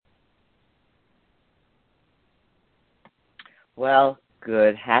Well,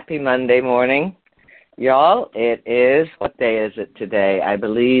 good. Happy Monday morning. Y'all, what day is it today? I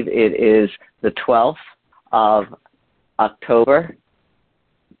believe it is the 12th of October.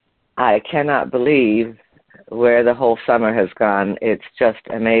 I cannot believe where the whole summer has gone. It's just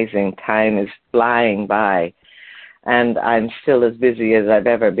amazing. Time is flying by, and I'm still as busy as I've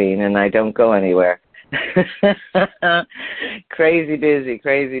ever been, and I don't go anywhere. Crazy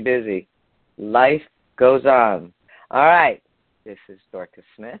busy. Life goes on. All right. This is Dorcas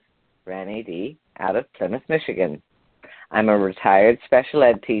Smith, Granny D, out of Plymouth, Michigan. I'm a retired special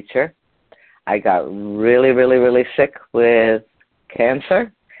ed teacher. I got really sick with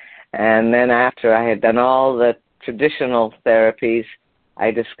cancer, and then after I had done all the traditional therapies,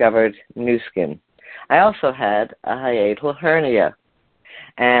 I discovered Nu Skin. I also had a hiatal hernia,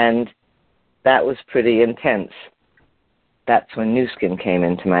 and that was pretty intense. That's when Nu Skin came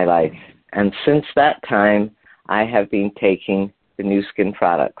into my life, and since that time, I have been taking the Nu Skin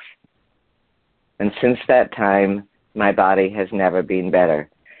products. And since that time, my body has never been better.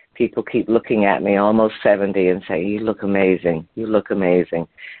 People keep looking at me, almost 70, and say, you look amazing.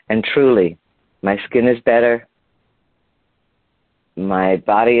 And truly, my skin is better. My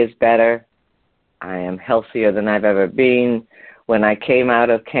body is better. I am healthier than I've ever been. When I came out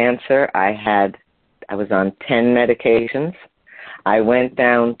of cancer, I was on 10 medications. I went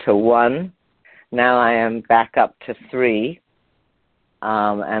down to 1. Now I am back up to 3,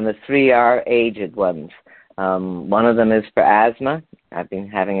 and the 3 are aged ones. One of them is for asthma. I've been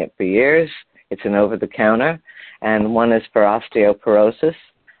having it for years. It's an over-the-counter. And one is for osteoporosis.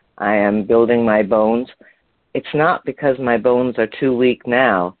 I am building my bones. It's not because my bones are too weak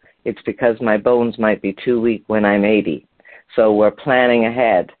now. It's because my bones might be too weak when I'm 80. So we're planning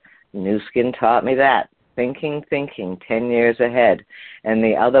ahead. Nu Skin taught me that. Thinking, 10 years ahead. And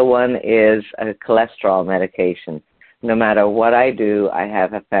the other one is a cholesterol medication. No matter what I do, I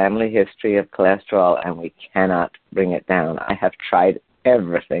have a family history of cholesterol, and we cannot bring it down. I have tried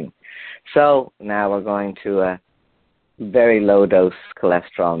everything. So now we're going to a very low-dose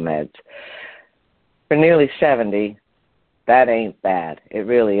cholesterol meds. For nearly 70, that ain't bad. It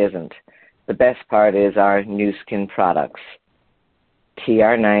really isn't. The best part is our Nu Skin products.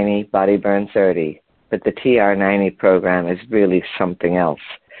 TR90, Body Burn 30. But the TR90 program is really something else.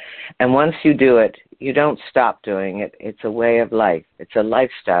 And once you do it, you don't stop doing it. It's a way of life. It's a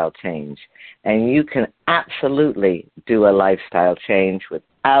lifestyle change. And you can absolutely do a lifestyle change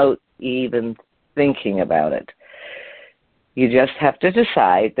without even thinking about it. You just have to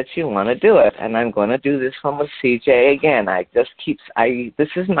decide that you want to do it. And I'm going to do this one with CJ again. This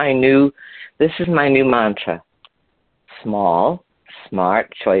is my new mantra. Small,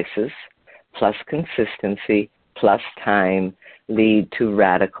 smart choices plus consistency plus time lead to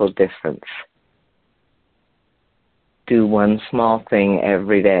radical difference. Do one small thing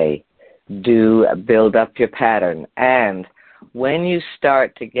every day. Build up your pattern. And when you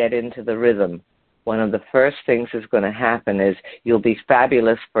start to get into the rhythm, one of the first things that's going to happen is you'll be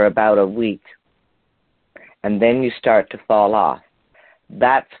fabulous for about a week. And then you start to fall off.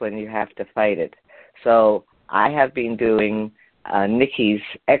 That's when you have to fight it. So I have been doing Nikki's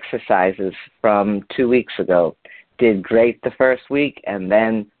exercises from 2 weeks ago. Did great the first week, and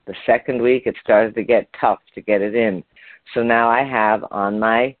then the second week it started to get tough to get it in. So now I have on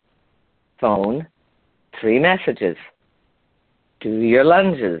my phone 3 messages. Do your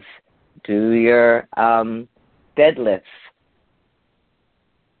lunges. Do your deadlifts.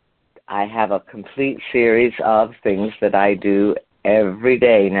 I have a complete series of things that I do every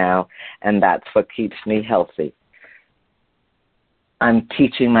day now, and that's what keeps me healthy. I'm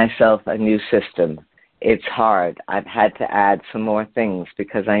teaching myself a new system. It's hard. I've had to add some more things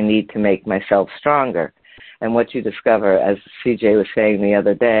because I need to make myself stronger. And what you discover, as CJ was saying the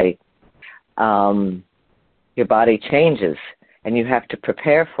other day, your body changes, and you have to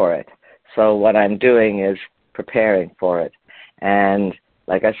prepare for it. So what I'm doing is preparing for it. And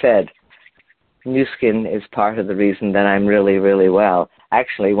like I said, Nu Skin is part of the reason that I'm really, really well.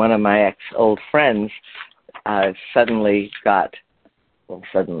 Actually, one of my ex-old friends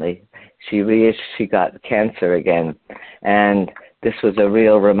she got cancer again. And this was a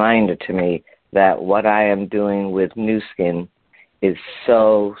real reminder to me that what I am doing with Nu Skin is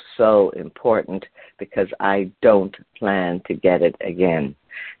so, so important because I don't plan to get it again.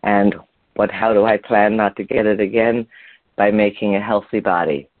 And how do I plan not to get it again? By making a healthy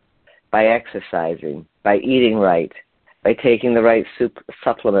body, by exercising, by eating right, by taking the right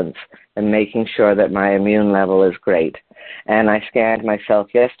supplements and making sure that my immune level is great. And I scanned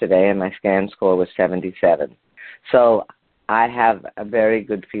myself yesterday, and my scan score was 77. So I have a very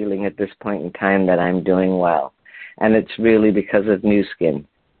good feeling at this point in time that I'm doing well. and it's really because of Nu Skin.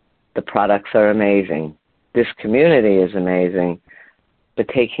 The products are amazing. This community is amazing. But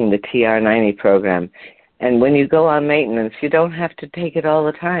taking the TR90 program, and when you go on maintenance, you don't have to take it all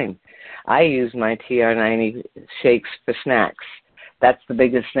the time. I use my TR90 shakes for snacks. That's the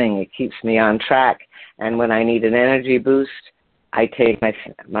biggest thing. It keeps me on track. And when I need an energy boost, I take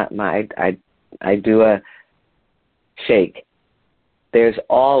I do a shake. There's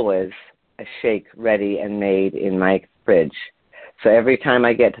always a shake ready and made in my fridge. So every time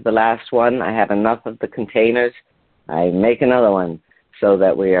I get to the last one, I have enough of the containers, I make another one, so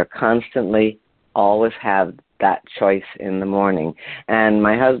that we are constantly always have that choice in the morning. And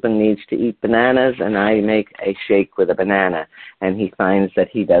my husband needs to eat bananas, and I make a shake with a banana, and he finds that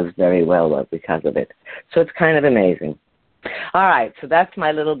he does very well because of it. So it's kind of amazing. All right, so that's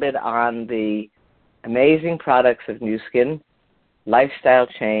my little bit on the amazing products of Nu Skin, lifestyle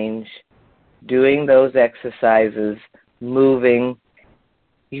change, doing those exercises, moving.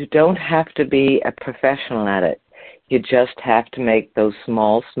 You don't have to be a professional at it. You just have to make those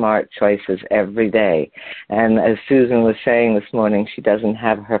small, smart choices every day. And as Susan was saying this morning, she doesn't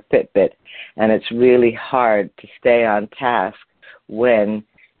have her Fitbit, and it's really hard to stay on task when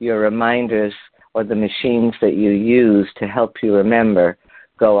your reminders or the machines that you use to help you remember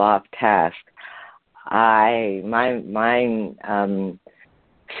go off task.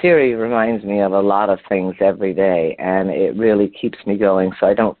 Siri reminds me of a lot of things every day, and it really keeps me going so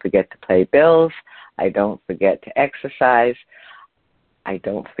I don't forget to pay bills, I don't forget to exercise, I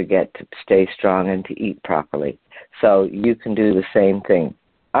don't forget to stay strong and to eat properly. So you can do the same thing.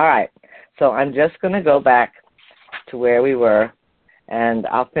 All right, so I'm just going to go back to where we were, and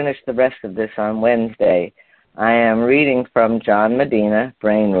I'll finish the rest of this on Wednesday. I am reading from John Medina,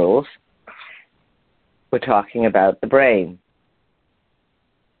 Brain Rules. We're talking about the brain.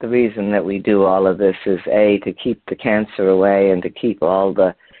 The reason that we do all of this is, A, to keep the cancer away and to keep all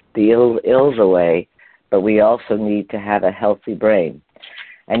the ills away, but we also need to have a healthy brain.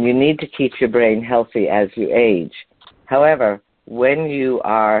 And you need to keep your brain healthy as you age. However, when you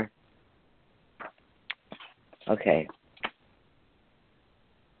are,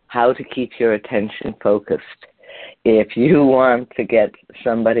 how to keep your attention focused. If you want to get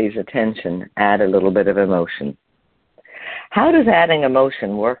somebody's attention, add a little bit of emotion. How does adding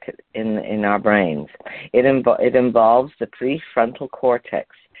emotion work in our brains? It involves the prefrontal cortex,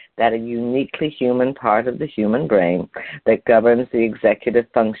 that a uniquely human part of the human brain that governs the executive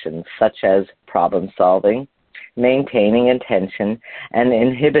functions such as problem solving, maintaining attention, and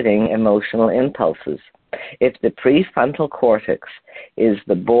inhibiting emotional impulses. If the prefrontal cortex is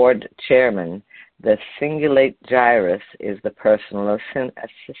the board chairman, the cingulate gyrus is the personal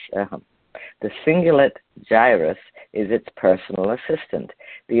The cingulate gyrus is its personal assistant.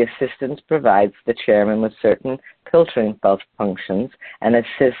 The assistant provides the chairman with certain filtering functions and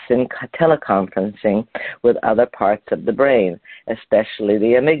assists in teleconferencing with other parts of the brain, especially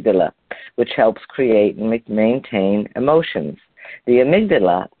the amygdala, which helps create and maintain emotions. The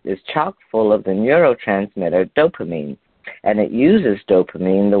amygdala is chock full of the neurotransmitter dopamine, and it uses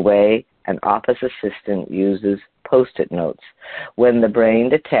dopamine the way an office assistant uses Post-it notes. When the brain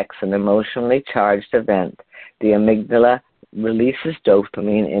detects an emotionally charged event, the amygdala releases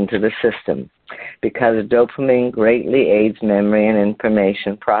dopamine into the system. Because dopamine greatly aids memory and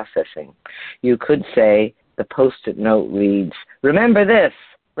information processing. You could say the Post-it note reads, "Remember this,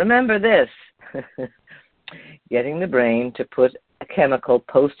 remember this." Getting the brain to put a chemical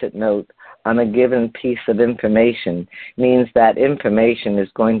Post-it note on a given piece of information means that information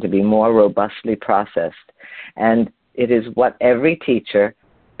is going to be more robustly processed, and it is what every teacher,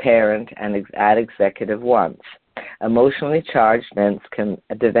 parent, and ad executive wants. Emotionally charged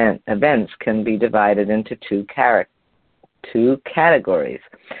events can be divided into two categories.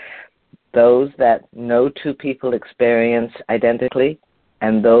 Those that no two people experience identically,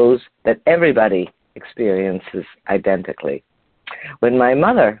 and those that everybody experiences identically. When my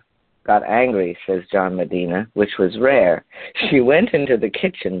mother got angry, says John Medina, which was rare, she went into the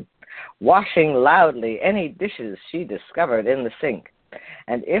kitchen, washing loudly any dishes she discovered in the sink.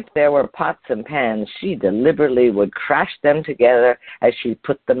 And if there were pots and pans, she deliberately would crash them together as she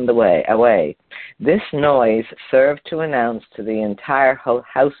put them away. This noise served to announce to the entire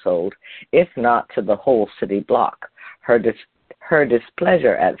household, if not to the whole city block, her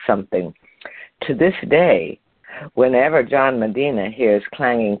displeasure at something. To this day, whenever John Medina hears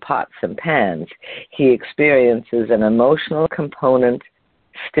clanging pots and pans, he experiences an emotional component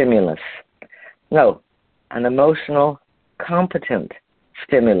stimulus. No, an emotional competent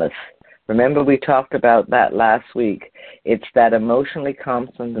stimulus. Remember, we talked about that last week. It's that emotionally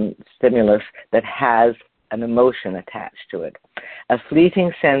competent stimulus that has an emotion attached to it, a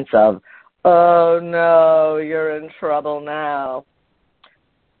fleeting sense of, oh no, you're in trouble now,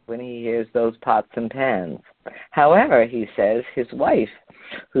 when he hears those pots and pans. However, he says his wife,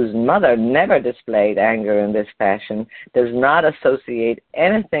 whose mother never displayed anger in this fashion, does not associate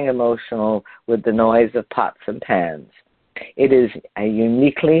anything emotional with the noise of pots and pans. It is a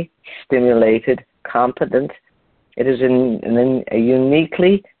uniquely stimulated, competent, it is a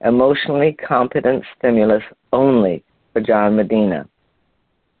uniquely emotionally competent stimulus only for John Medina,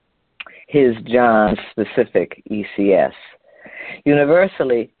 his John-specific ECS.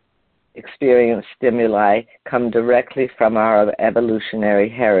 Universally experienced stimuli come directly from our evolutionary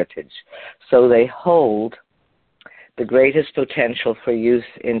heritage, so they hold the greatest potential for use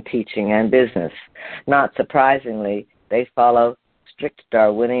in teaching and business. Not surprisingly, they follow strict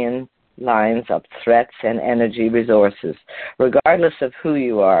Darwinian lines of threats and energy resources. Regardless of who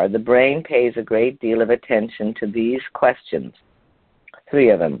you are, the brain pays a great deal of attention to these questions. 3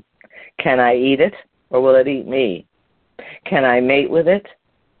 of them. Can I eat it, or will it eat me? Can I mate with it?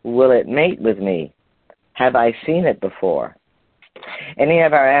 Will it mate with me? Have I seen it before? Any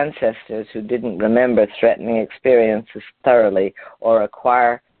of our ancestors who didn't remember threatening experiences thoroughly or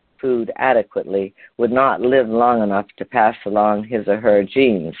acquire food adequately would not live long enough to pass along his or her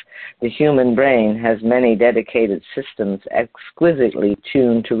genes. The human brain has many dedicated systems exquisitely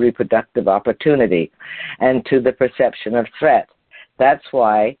tuned to reproductive opportunity and to the perception of threat. That's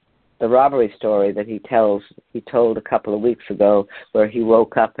why the robbery story that he told a couple of weeks ago, where he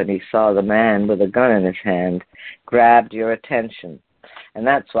woke up and he saw the man with a gun in his hand, grabbed your attention. And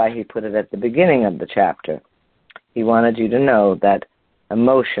that's why he put it at the beginning of the chapter. He wanted you to know that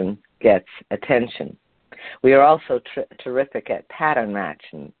emotion gets attention. We are also terrific at pattern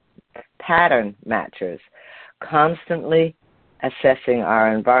matching. Pattern matchers, constantly assessing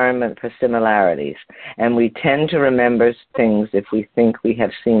our environment for similarities, and we tend to remember things if we think we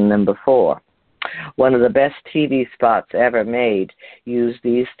have seen them before. One of the best TV spots ever made used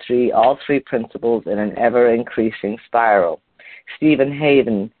all three principles in an ever-increasing spiral. Stephen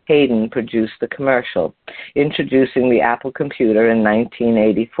Hayden produced the commercial, introducing the Apple computer in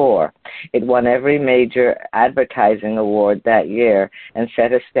 1984. It won every major advertising award that year and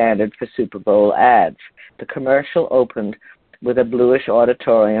set a standard for Super Bowl ads. The commercial opened with a bluish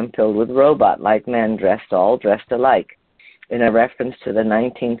auditorium filled with robot-like men all dressed alike, in a reference to the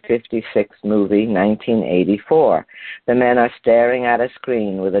 1956 movie 1984. The men are staring at a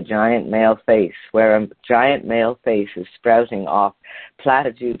screen with a giant male face, where a giant male face is sprouting off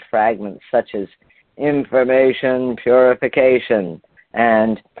platitude fragments such as information purification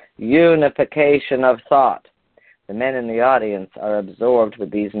and unification of thought. The men in the audience are absorbed with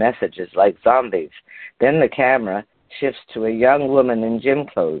these messages like zombies. Then the camera shifts to a young woman in gym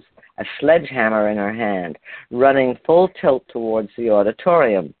clothes, a sledgehammer in her hand, running full tilt towards the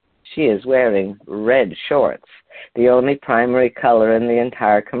auditorium. She is wearing red shorts, the only primary color in the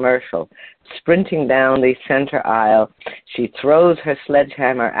entire commercial. Sprinting down the center aisle, she throws her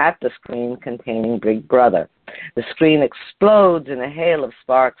sledgehammer at the screen containing Big Brother. The screen explodes in a hail of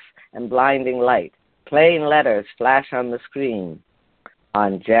sparks and blinding light. Plain letters flash on the screen.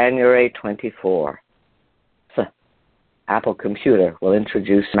 On January 24. Apple Computer will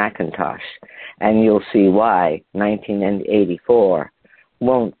introduce Macintosh, and you'll see why 1984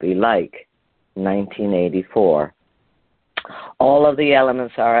 won't be like 1984. All of the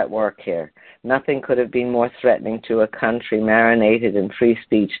elements are at work here. Nothing could have been more threatening to a country marinated in free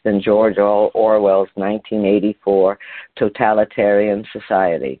speech than George Orwell's 1984 totalitarian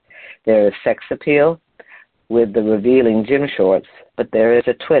society. There is sex appeal with the revealing gym shorts, but there is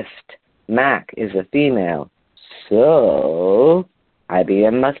a twist. Mac is a female. So,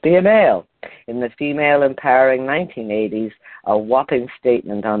 IBM must be a male. In the female empowering 1980s, a whopping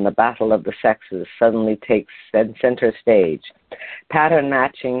statement on the battle of the sexes suddenly takes center stage. Pattern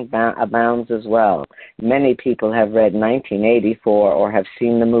matching abounds as well. Many people have read 1984 or have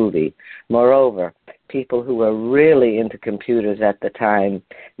seen the movie. Moreover, people who were really into computers at the time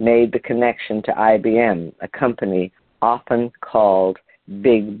made the connection to IBM, a company often called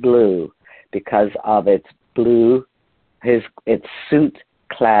Big Blue because of its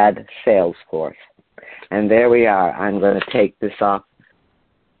suit-clad sales force. And there we are. I'm going to take this off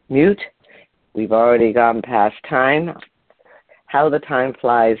mute. We've already gone past time. How the time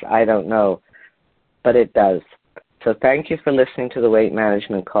flies, I don't know, but it does. So thank you for listening to the Weight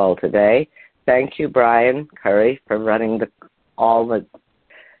Management Call today. Thank you, Brian Curry, for running all the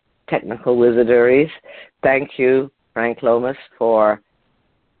technical wizarderies. Thank you, Frank Lomas, for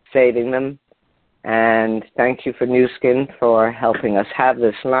saving them And thank you for New Skin for helping us have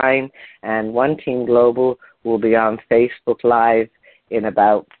this line. And One Team Global will be on Facebook Live in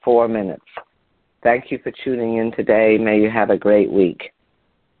about 4 minutes. Thank you for tuning in today. May you have a great week.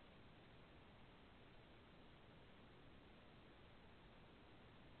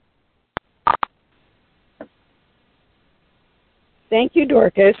 Thank you,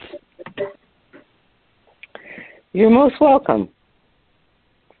 Dorcas. You're most welcome.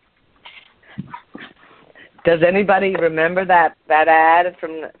 Does anybody remember that ad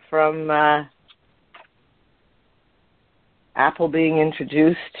from Apple being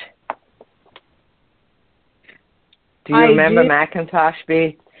introduced? Do you remember Macintosh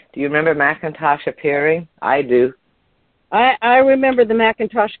Do you remember Macintosh appearing? I do. I remember the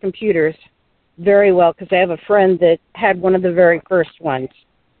Macintosh computers very well because I have a friend that had one of the very first ones.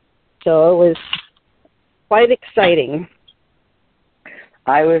 So it was quite exciting.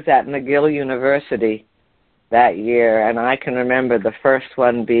 I was at McGill University that year, and I can remember the first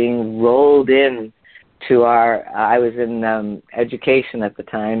one being rolled in to I was in education at the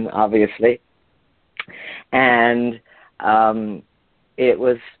time, obviously, and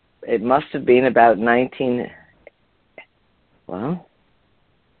it must have been about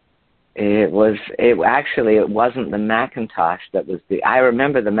it wasn't the Macintosh that was I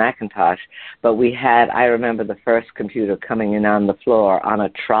remember the Macintosh, but I remember the first computer coming in on the floor on a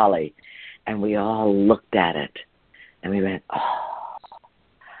trolley, and we all looked at it, and we went, oh,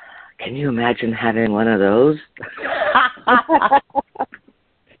 can you imagine having one of those?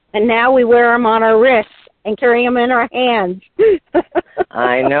 And now we wear them on our wrists and carry them in our hands.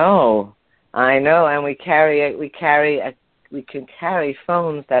 I know, and we can carry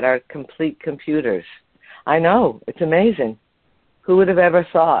phones that are complete computers. I know, it's amazing. Who would have ever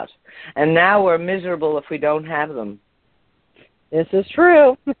thought? And now we're miserable if we don't have them. This is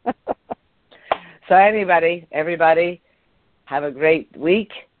true. So everybody, have a great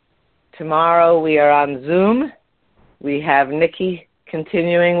week. Tomorrow we are on Zoom. We have Nikki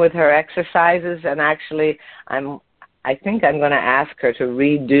continuing with her exercises, and actually I think I'm going to ask her to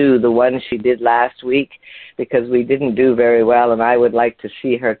redo the one she did last week because we didn't do very well, and I would like to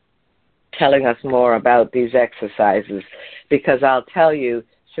see her telling us more about these exercises because I'll tell you,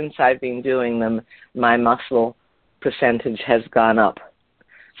 since I've been doing them, my muscle percentage has gone up.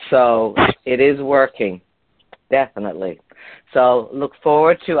 So it is working, definitely. So look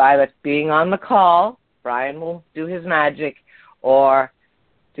forward to either being on the call, Brian will do his magic, or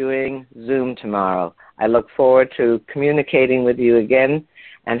doing Zoom tomorrow. I look forward to communicating with you again,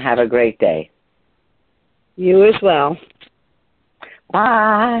 and have a great day. You as well.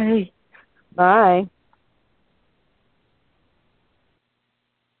 Bye. Bye.